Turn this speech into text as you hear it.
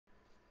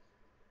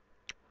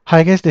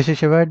Hi guys, this is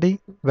Shivardi.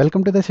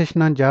 Welcome to the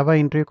session on Java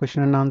interview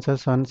question and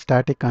answers on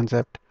static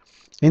concept.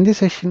 In this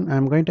session,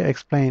 I'm going to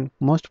explain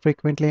most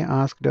frequently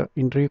asked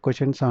interview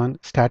questions on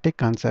static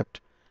concept.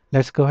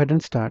 Let's go ahead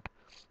and start.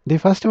 The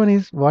first one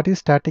is what is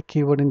static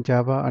keyword in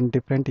Java and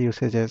different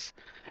usages?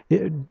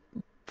 I-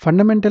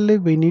 Fundamentally,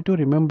 we need to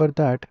remember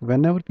that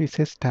whenever we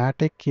say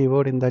static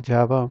keyword in the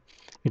Java,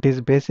 it is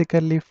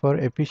basically for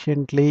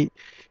efficiently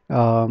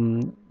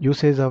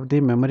usage of the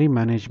memory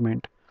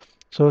management.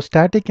 So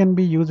static can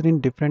be used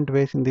in different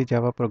ways in the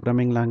Java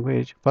programming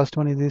language. First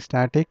one is the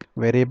static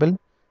variable,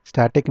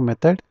 static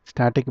method,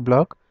 static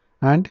block,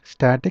 and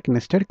static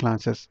nested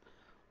classes.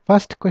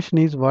 First question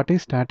is what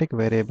is static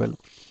variable?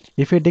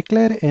 If you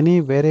declare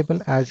any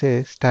variable as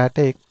a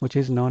static, which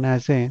is known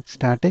as a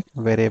static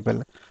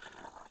variable.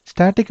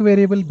 Static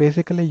variable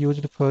basically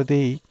used for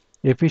the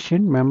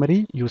efficient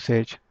memory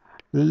usage.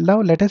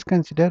 Now let us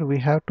consider we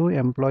have two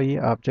employee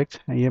objects,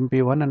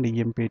 EMP1 and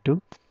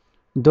EMP2.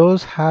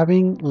 Those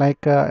having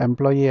like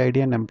employee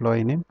ID and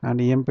employee name, and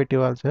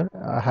EMP2 also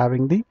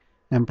having the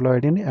employee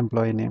ID and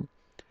employee name.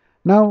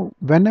 Now,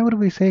 whenever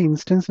we say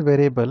instance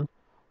variable,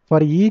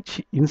 for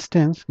each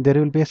instance there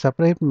will be a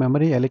separate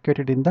memory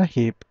allocated in the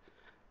heap.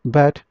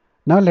 But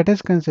now let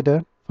us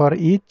consider for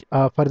each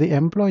for the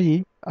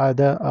employee,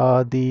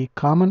 the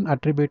common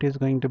attribute is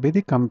going to be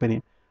the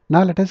company.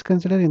 Now let us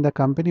consider in the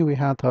company we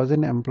have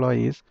 1,000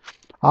 employees.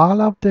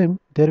 All of them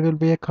there will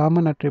be a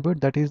common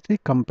attribute, that is the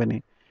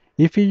company.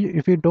 If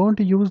you don't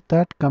use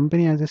that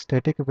company as a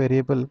static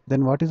variable,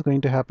 then what is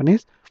going to happen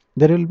is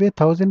there will be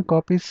 1,000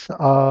 copies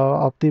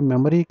of the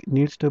memory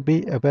needs to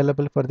be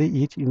available for the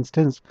each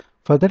instance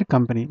for that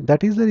company.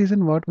 That is the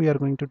reason what we are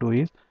going to do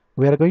is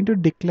we are going to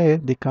declare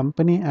the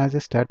company as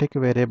a static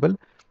variable.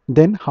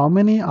 Then how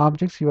many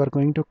objects you are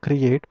going to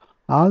create,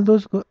 all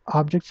those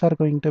objects are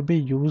going to be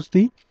use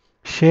the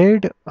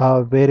shared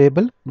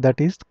variable, that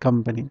is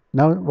company.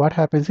 Now what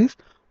happens is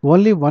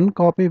only one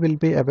copy will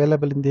be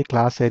available in the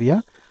class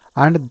area,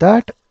 and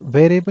that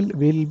variable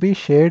will be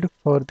shared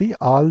for the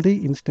all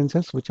the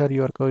instances which are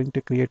you are going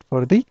to create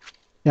for the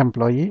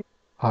employee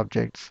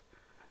objects.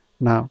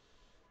 Now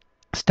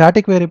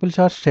static variables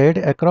are shared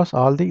across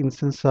all the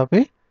instances of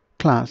a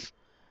class.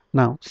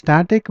 Now,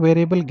 static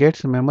variable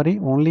gets memory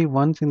only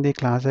once in the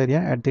class area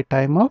at the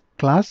time of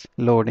class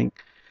loading.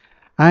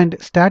 And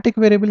static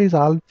variable is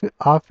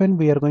often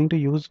we are going to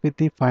use with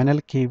the final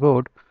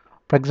keyword.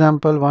 For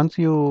example, once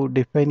you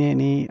define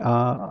any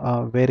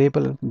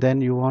variable,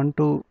 then you want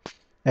to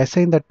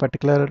assign that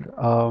particular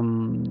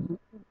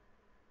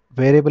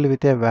variable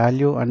with a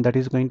value, and that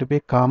is going to be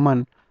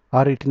common,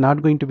 or it is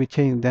not going to be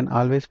changed, then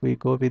always we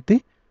go with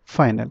the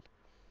final.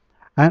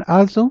 And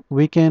also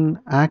we can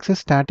access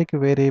static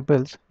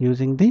variables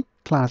using the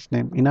class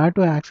name. In order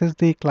to access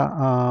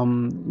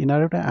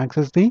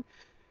the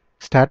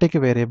static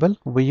variable,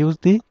 we use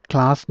the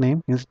class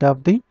name instead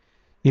of the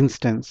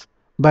instance.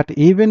 But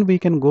even we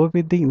can go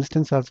with the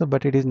instance also,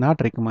 but it is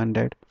not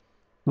recommended.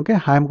 Okay,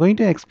 I'm going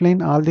to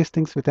explain all these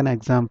things with an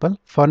example.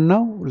 For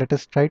now, let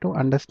us try to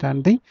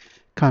understand the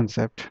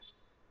concept.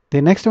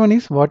 The next one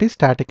is what is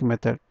static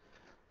method.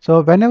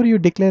 So whenever you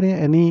declare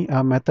any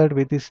method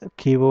with this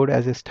keyword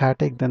as a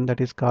static, then that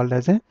is called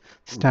as a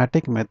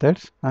static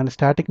methods. And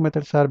static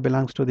methods are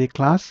belongs to the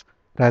class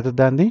rather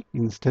than the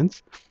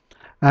instance.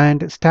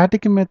 And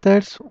static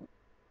methods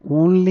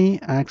only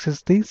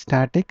access the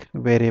static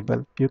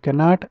variable. You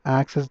cannot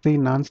access the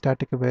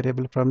non-static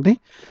variable from the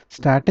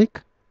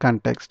static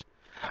context.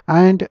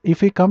 And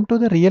if we come to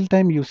the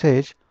real-time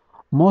usage,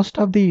 most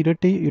of the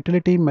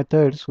utility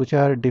methods which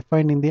are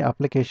defined in the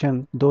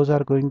application, those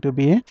are going to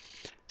be a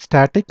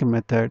static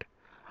method.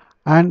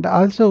 And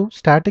also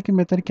static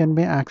method can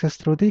be accessed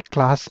through the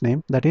class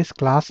name, that is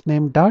class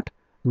name dot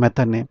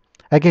method name.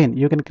 Again,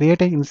 you can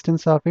create an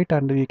instance of it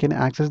and you can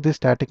access the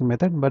static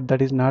method, but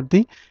that is not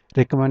the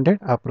recommended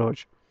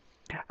approach.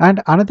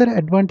 And another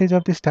advantage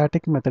of the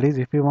static method is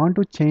if you want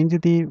to change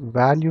the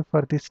value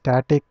for the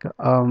static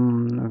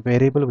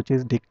variable which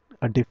is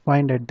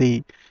defined at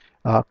the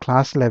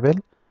class level,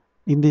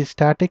 in the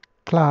static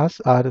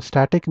class or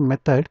static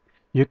method,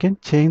 you can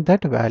change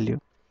that value.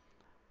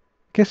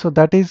 Okay, so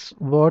that is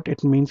what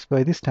it means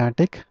by the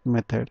static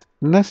method.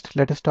 Next,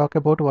 let us talk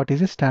about what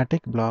is a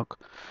static block.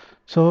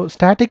 So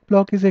static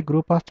block is a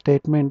group of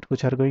statements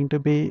which are going to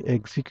be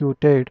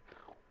executed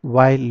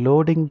while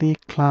loading the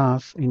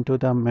class into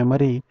the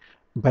memory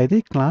by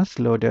the class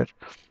loader.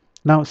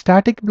 Now,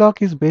 static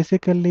block is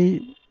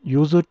basically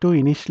used to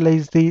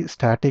initialize the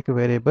static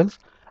variables,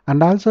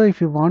 and also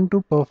if you want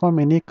to perform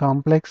any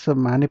complex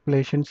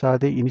manipulations or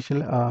the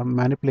initial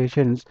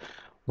manipulations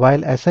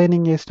while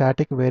assigning a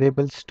static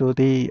variables to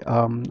the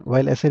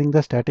while assigning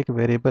the static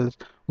variables,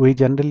 we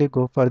generally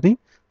go for the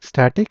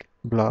static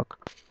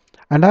block.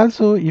 And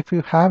also if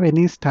you have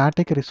any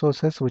static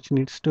resources which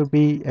needs to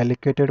be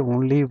allocated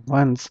only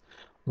once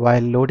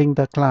while loading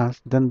the class,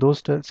 then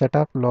those set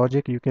of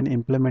logic you can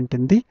implement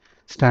in the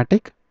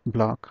static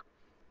block.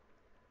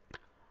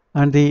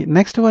 And the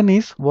next one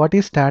is what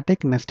is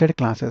static nested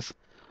classes.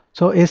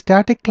 So a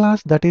static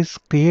class that is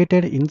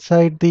created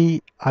inside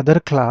the other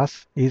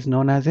class is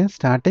known as a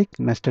static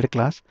nested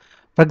class.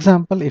 For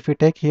example, if we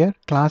take here,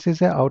 class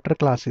is a outer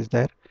class is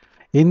there.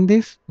 In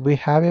this, we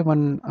have a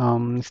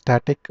one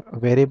static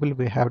variable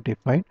we have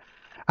defined,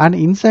 and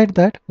inside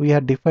that we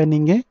are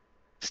defining a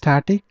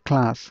static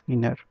class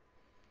inner,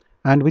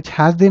 and which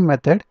has the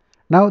method.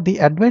 Now the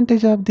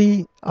advantage of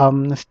the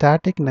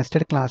static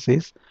nested class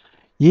is,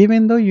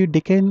 even though you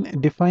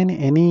define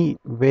any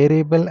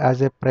variable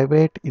as a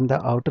private in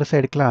the outer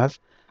side class,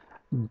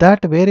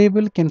 that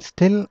variable can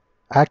still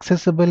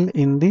accessible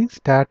in the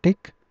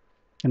static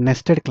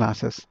nested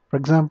classes. For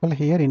example,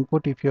 here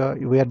input, if you are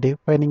we are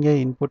defining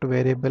a input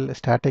variable,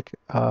 static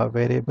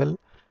variable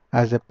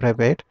as a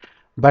private,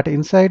 but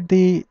inside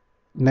the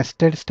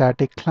nested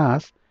static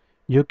class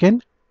you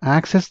can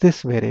access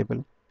this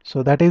variable.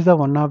 So that is the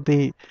one of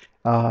the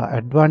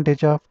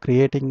advantage of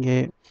creating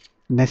a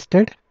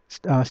nested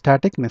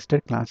static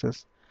nested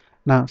classes.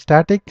 Now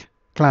static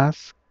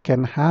class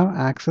can have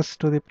access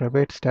to the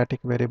private static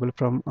variable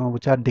from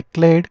which are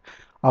declared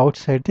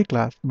outside the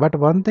class. But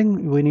one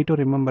thing we need to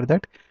remember,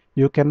 that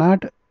you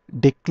cannot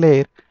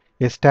declare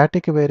a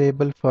static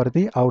variable for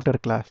the outer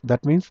class.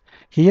 That means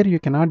here you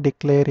cannot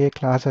declare a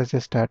class as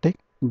a static,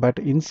 but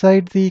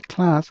inside the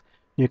class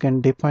you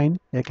can define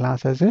a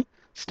class as a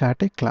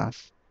static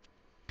class.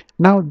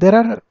 Now there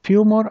are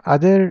few more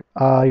other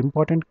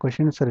important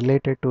questions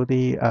related to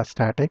the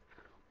static.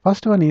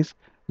 First one is,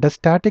 the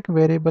static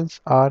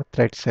variables are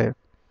thread safe.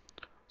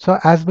 So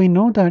as we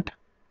know that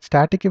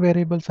static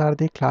variables are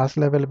the class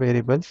level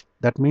variables,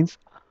 that means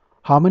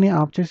how many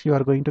objects you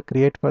are going to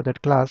create for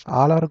that class,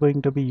 all are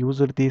going to be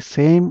used the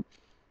same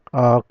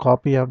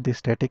copy of the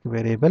static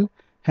variable.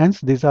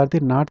 Hence these are the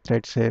not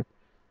thread safe.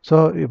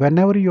 So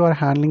whenever you are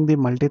handling the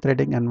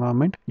multi-threading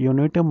environment, you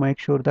need to make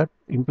sure that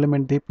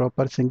implement the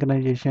proper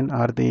synchronization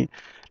or the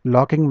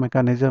locking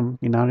mechanism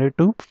in order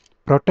to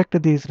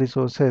protect these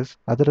resources.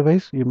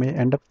 Otherwise you may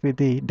end up with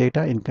the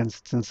data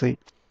inconsistency.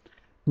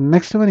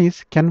 Next one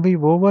is, can we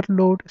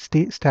overload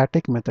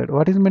static method?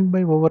 What is meant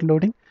by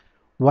overloading?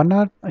 One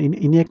or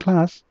in a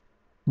class,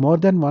 more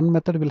than one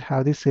method will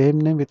have the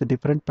same name with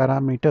different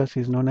parameters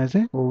is known as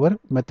a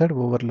method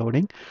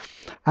overloading.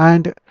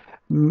 And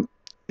mm,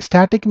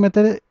 static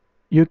method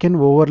you can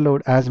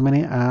overload as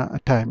many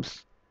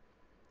times.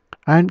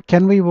 And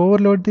can we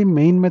overload the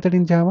main method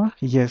in Java?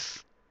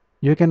 Yes,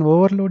 you can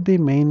overload the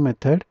main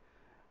method,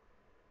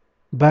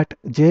 but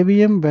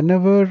JVM,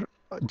 whenever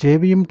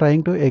JVM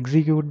trying to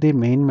execute the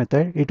main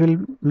method, it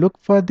will look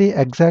for the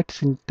exact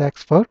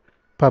syntax for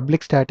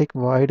public static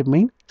void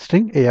main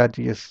string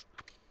args.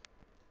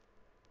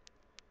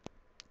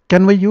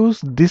 Can we use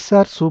this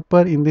or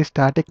super in the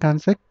static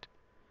concept?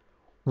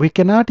 We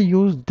cannot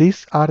use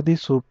this or the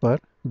super.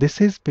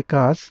 This is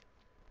because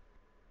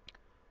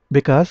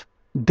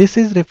this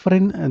is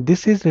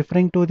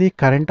referring to the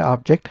current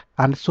object,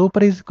 and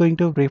super is going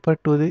to refer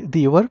to the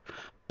your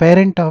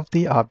parent of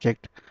the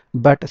object.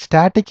 But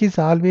static is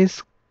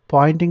always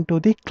pointing to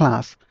the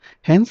class.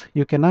 Hence,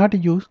 you cannot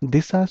use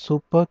this or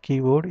super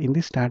keyword in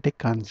the static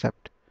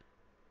concept.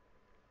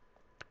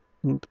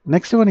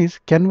 Next one is,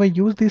 can we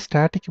use the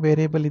static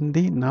variable in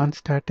the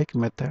non-static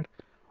method?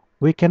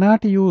 We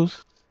cannot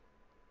use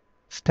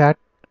stat.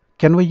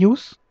 Can we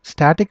use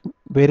static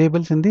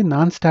variables in the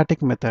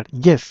non-static method?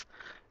 Yes,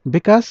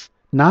 because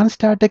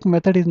non-static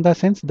method in the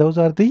sense those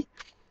are the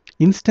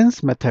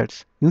instance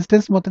methods.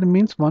 Instance method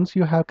means once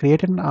you have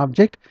created an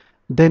object,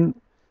 then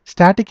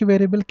static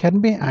variable can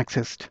be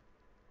accessed,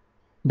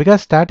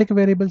 because static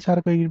variables are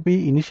going to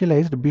be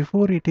initialized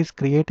before it is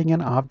creating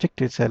an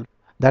object itself.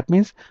 That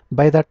means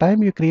by the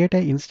time you create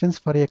an instance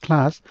for a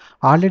class,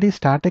 already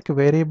static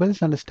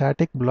variables and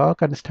static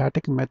block and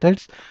static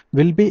methods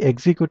will be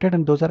executed,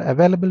 and those are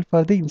available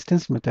for the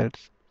instance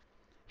methods.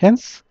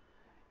 Hence,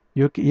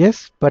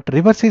 yes, but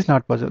reverse is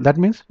not possible. That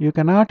means you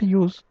cannot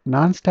use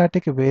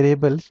non-static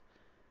variables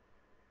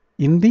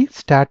in the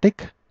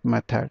static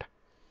method.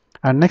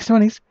 And next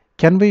one is,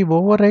 can we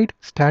override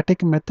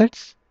static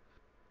methods?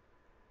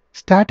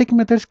 Static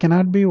methods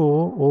cannot be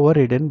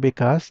overridden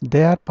because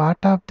they are part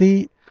of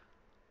the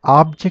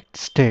object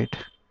state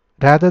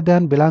rather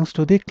than belongs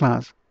to the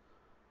class.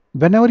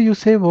 Whenever you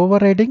say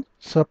overriding,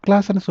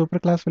 subclass and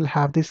superclass will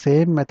have the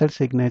same method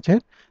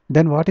signature.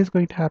 Then what is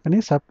going to happen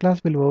is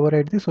subclass will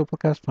override the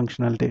superclass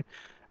functionality.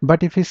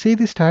 But if you see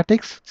the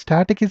statics,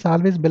 static is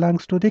always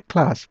belongs to the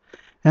class.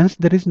 Hence,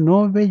 there is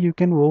no way you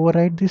can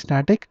override the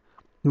static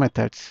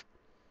methods.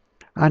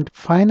 And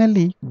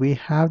finally, we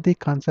have the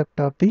concept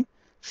of the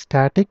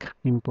static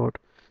import.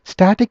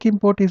 Static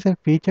import is a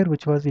feature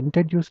which was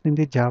introduced in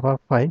the Java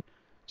 5.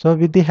 So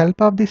with the help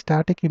of the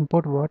static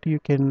import, what you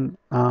can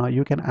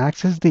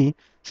access the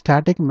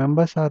static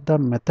members or the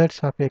methods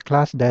of a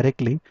class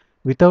directly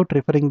without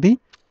referring the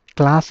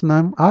class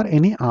name or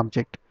any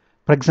object.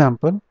 For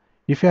example,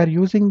 if you are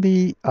using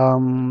the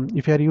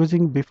if you are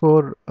using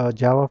before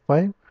Java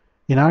 5,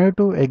 in order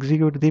to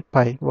execute the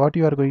pi, what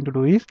you are going to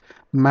do is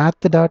math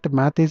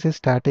is a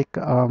static,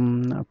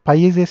 pi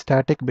is a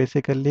static,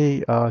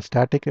 basically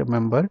static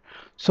member.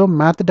 So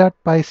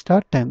math.py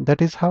star 10,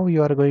 that is how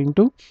you are going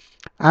to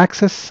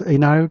access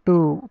in order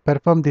to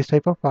perform this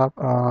type of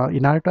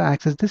in order to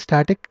access the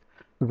static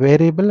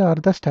variable or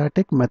the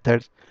static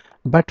methods.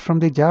 But from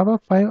the Java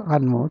 5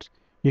 onwards,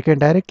 you can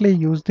directly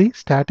use the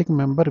static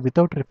member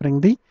without referring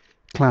the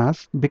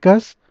class,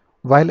 because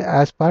while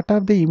as part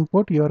of the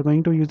import you are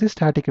going to use the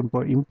static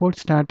import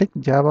static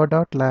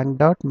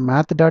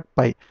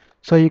java.lang.math.py,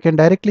 so you can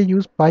directly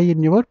use pi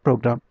in your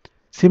program.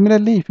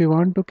 Similarly, if you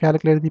want to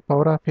calculate the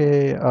power of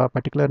a,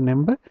 particular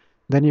number,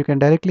 then you can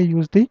directly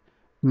use the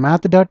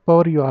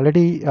math.power you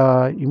already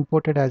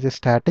imported as a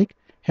static,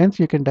 hence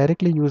you can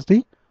directly use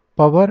the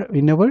power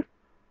in our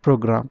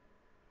program.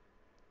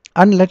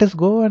 And let us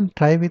go and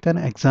try with an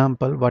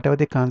example. Whatever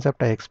the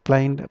concept I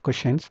explained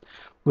questions,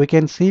 we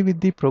can see with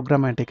the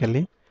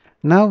programmatically.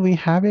 Now we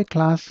have a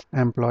class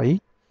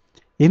employee.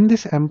 In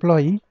this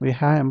employee, we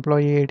have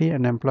employee ID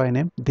and employee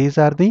name. These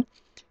are the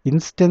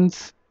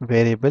instance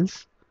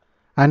variables.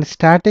 And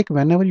static,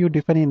 whenever you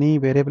define any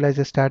variable as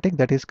a static,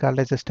 that is called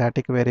as a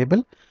static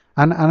variable.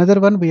 And another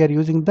one, we are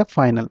using the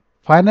final.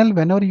 Final,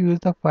 whenever you use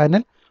the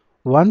final,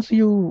 once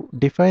you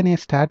define a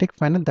static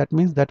final, that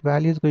means that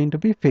value is going to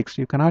be fixed.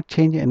 You cannot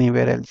change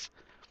anywhere else.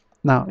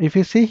 Now, if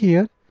you see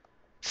here,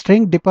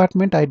 string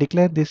department, I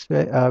declare this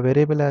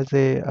variable as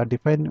a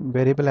defined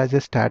variable as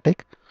a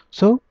static.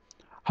 So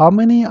how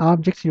many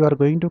objects you are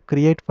going to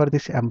create for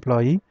this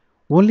employee?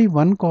 Only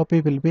one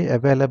copy will be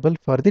available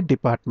for the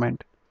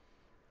department.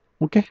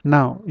 Okay,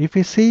 now if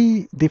you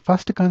see the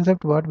first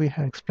concept what we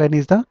have explained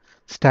is the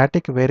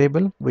static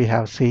variable we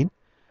have seen,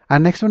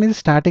 and next one is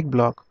static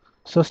block.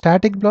 So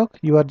static block,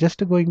 you are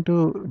just going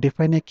to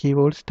define a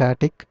keyword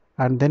static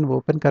and then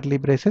open curly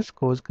braces,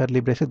 close curly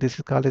braces. This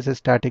is called as a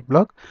static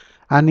block,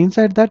 and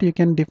inside that you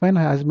can define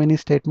as many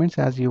statements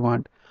as you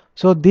want.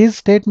 So this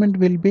statement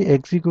will be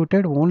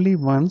executed only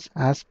once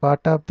as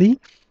part of the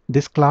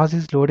this class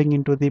is loading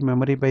into the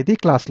memory by the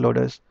class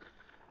loaders.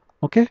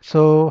 Okay,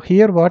 so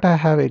here what I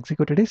have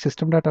executed is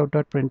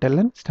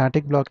system.out.println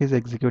static block is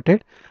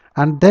executed,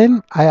 and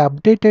then I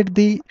updated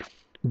the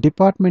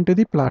department to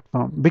the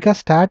platform, because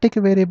static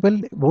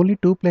variable only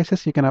two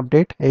places you can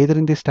update, either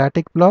in the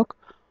static block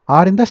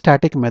or in the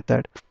static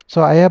method.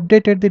 So I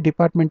updated the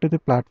department to the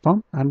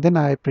platform, and then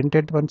I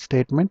printed one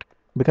statement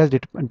because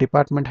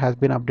department has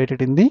been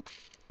updated in the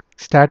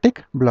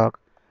static block.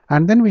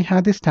 And then we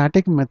have the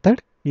static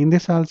method. In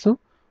this also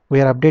we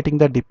are updating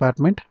the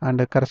department, and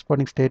the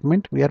corresponding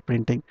statement we are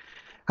printing.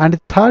 And the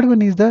third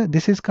one is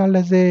this is called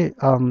as a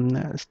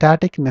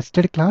static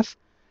nested class.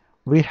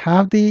 We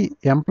have the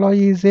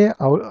employee is a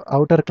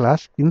outer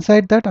class.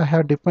 Inside that I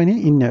have defined an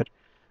inner,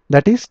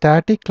 that is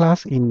static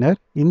class inner.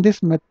 In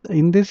this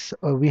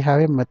we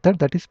have a method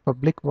that is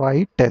public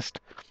void test.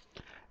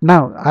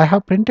 Now I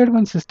have printed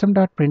one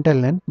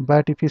system.println,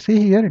 but if you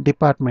see here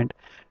department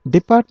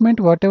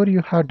whatever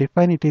you have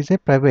defined, it is a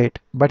private,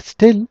 but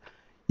still,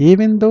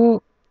 even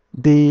though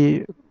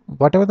the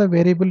whatever the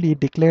variable you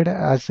declared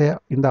as a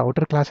in the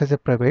outer class as a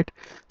private,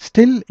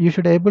 still you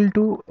should able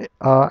to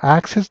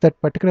access that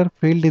particular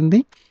field in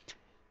the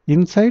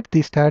inside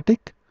the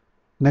static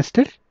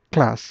nested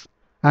class,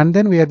 and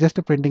then we are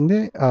just printing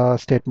the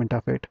statement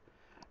of it.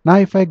 Now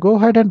if I go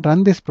ahead and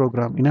run this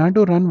program, in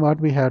order to run, what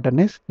we have done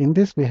is, in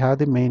this we have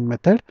the main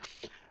method.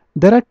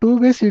 There are two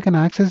ways you can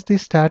access the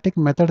static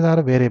methods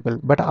or variable,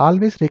 but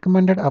always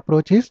recommended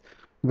approach is,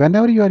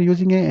 whenever you are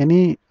using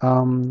any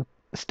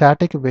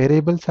static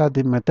variables or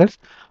the methods,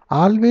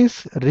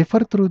 always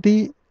refer through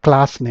the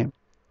class name.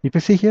 If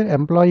you see here,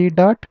 employee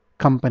dot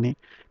company,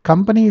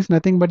 company is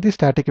nothing but the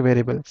static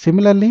variable.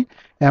 Similarly,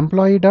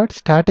 employee dot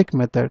static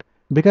method,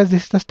 because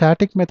this is the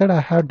static method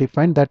I have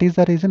defined, that is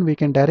the reason we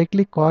can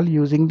directly call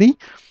using the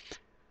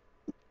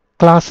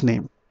class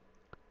name.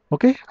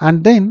 Okay,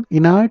 and then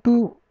in order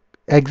to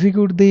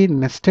execute the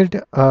nested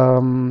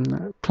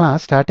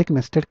class, static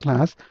nested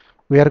class,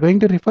 we are going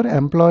to refer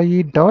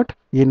employee dot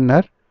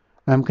inner.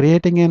 I'm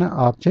creating an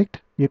object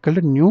equal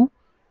to new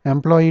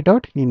employee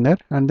dot inner,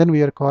 and then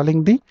we are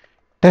calling the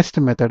test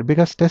method,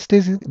 because test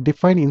is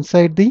defined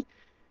inside the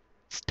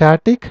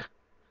static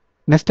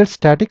nested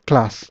static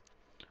class.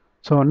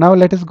 So now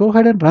let us go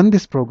ahead and run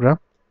this program.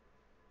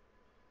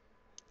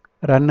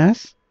 Run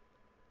as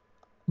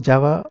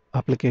Java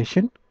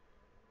application.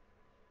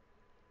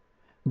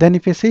 Then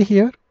if you see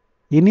here,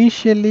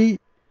 initially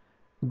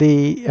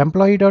the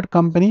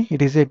employee.company,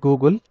 it is a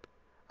Google,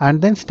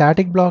 and then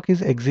static block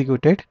is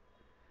executed,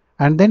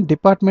 and then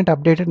department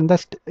updated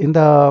in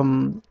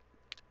the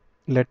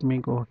let me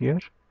go here.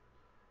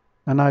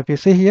 And now if you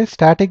see here,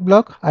 static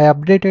block, I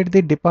updated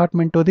the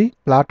department to the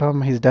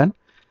platform is done,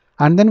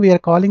 and then we are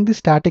calling the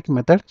static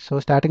method. So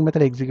static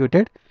method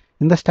executed.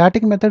 In the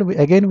static method,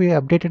 again we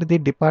updated the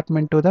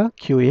department to the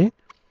QA,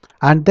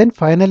 and then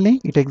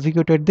finally it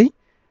executed the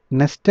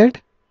nested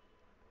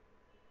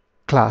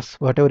class.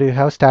 Whatever you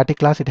have static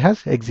class, it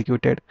has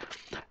executed.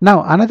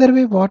 Now another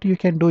way what you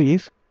can do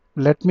is,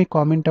 let me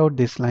comment out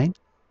this line.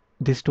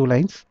 these two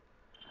lines.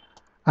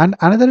 And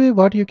another way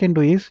what you can do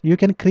is you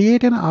can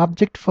create an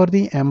object for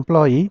the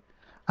employee,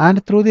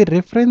 and through the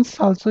reference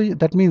also,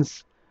 that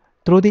means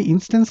through the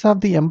instance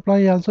of the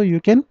employee also, you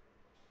can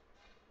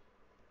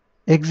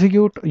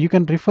execute, you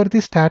can refer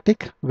the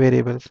static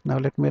variables. Now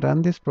let me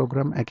run this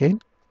program again.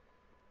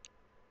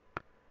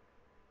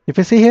 If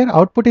you see here,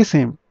 output is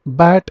same,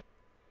 but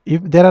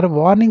if there are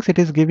warnings, it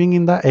is giving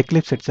in the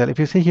Eclipse itself. If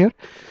you see here,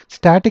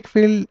 static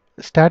field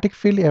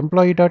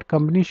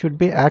employee.company should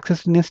be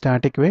accessed in a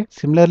static way.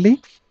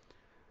 Similarly,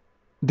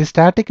 the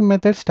static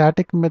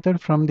method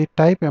from the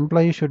type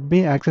employee should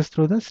be accessed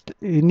through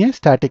in a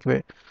static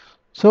way.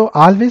 So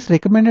always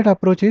recommended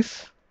approach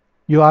is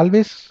you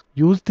always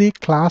use the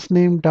class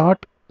name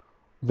dot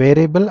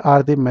variable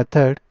or the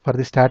method for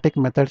the static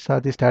methods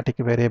or the static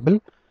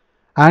variable.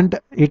 And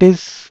it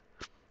is,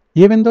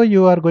 even though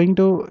you are going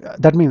to,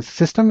 that means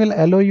system will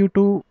allow you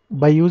to,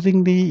 by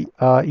using the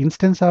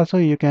instance also,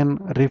 you can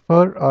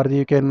refer or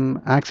you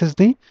can access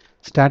the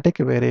static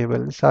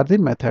variables or the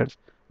methods.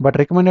 But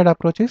recommended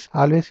approach is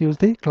always use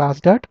the class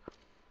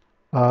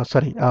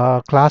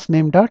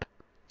name dot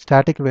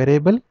static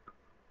variable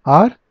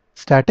or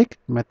static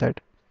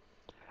method.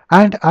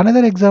 And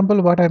another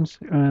example what I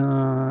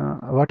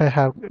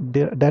have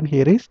done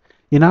here is,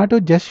 in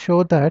order to just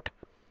show that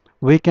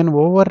we can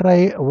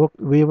override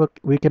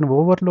we can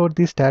overload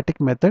the static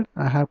method,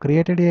 I have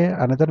created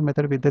another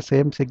method with the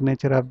same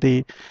signature of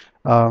the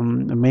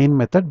main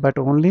method, but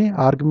only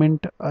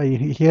argument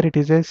here it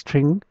is a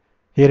string,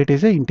 here it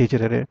is a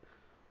integer array,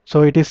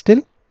 so it is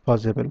still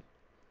possible.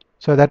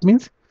 So that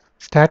means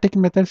static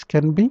methods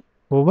can be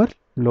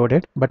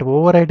overloaded, but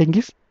overriding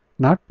is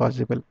not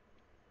possible.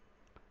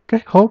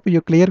 Okay, hope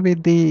you clear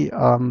with the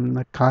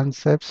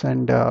concepts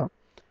and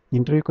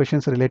interview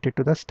questions related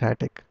to the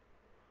static.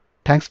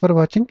 Thanks for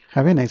watching.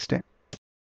 Have a nice day.